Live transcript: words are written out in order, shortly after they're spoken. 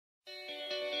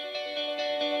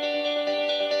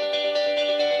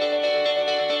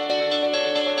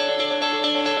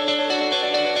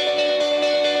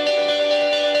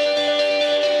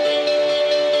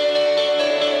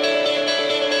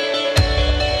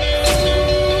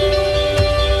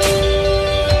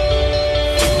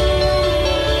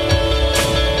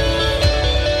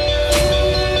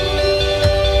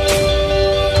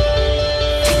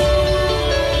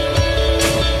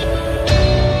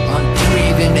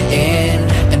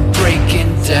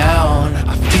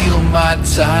my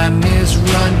time is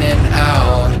running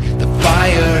out. The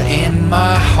fire in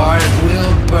my heart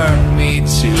will burn me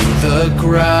to the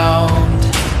ground.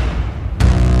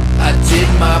 I did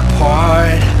my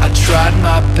part, I tried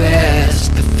my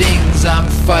best. The things I'm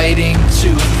fighting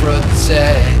to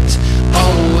protect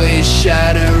always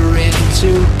shatter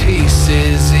into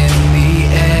pieces in the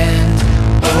end.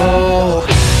 Oh,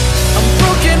 I'm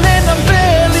broken and I'm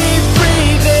barely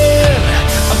breathing.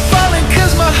 I'm falling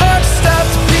cause my heart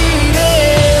stopped beating.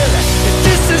 And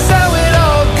this is how it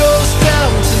all goes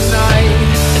down tonight.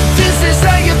 And this is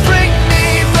how you bring me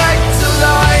back to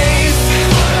life.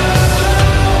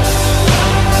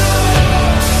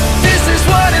 This is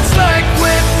what it's like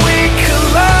when we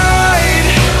collide.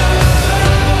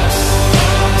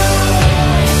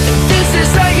 And this is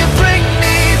how you bring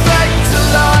me back to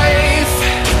life.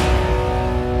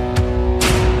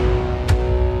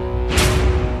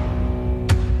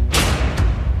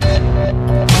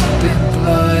 Pumping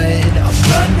blood, I'm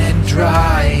running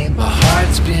dry. My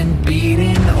heart's been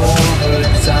beating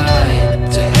overtime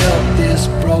to help this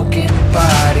broken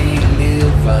body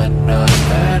live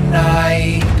another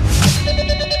night.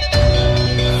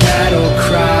 Battle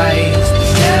cries, the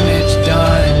damage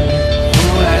done. Who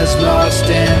has lost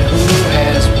and who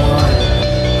has won?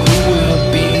 Who will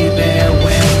be there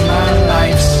when my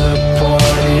life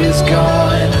support is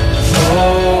gone?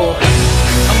 Oh,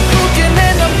 I'm broken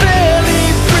and I'm barely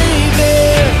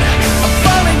breathing. I'm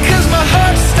falling cause my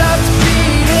heart stopped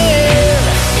beating.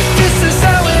 This is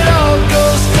how it all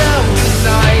goes down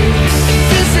tonight.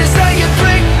 This is how you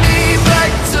bring me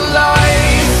back to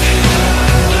life.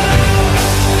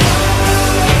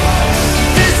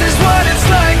 This is what it's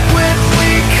like when we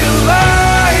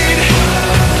collide.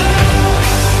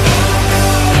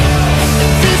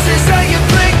 This is how you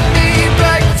bring me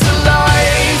back to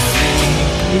life.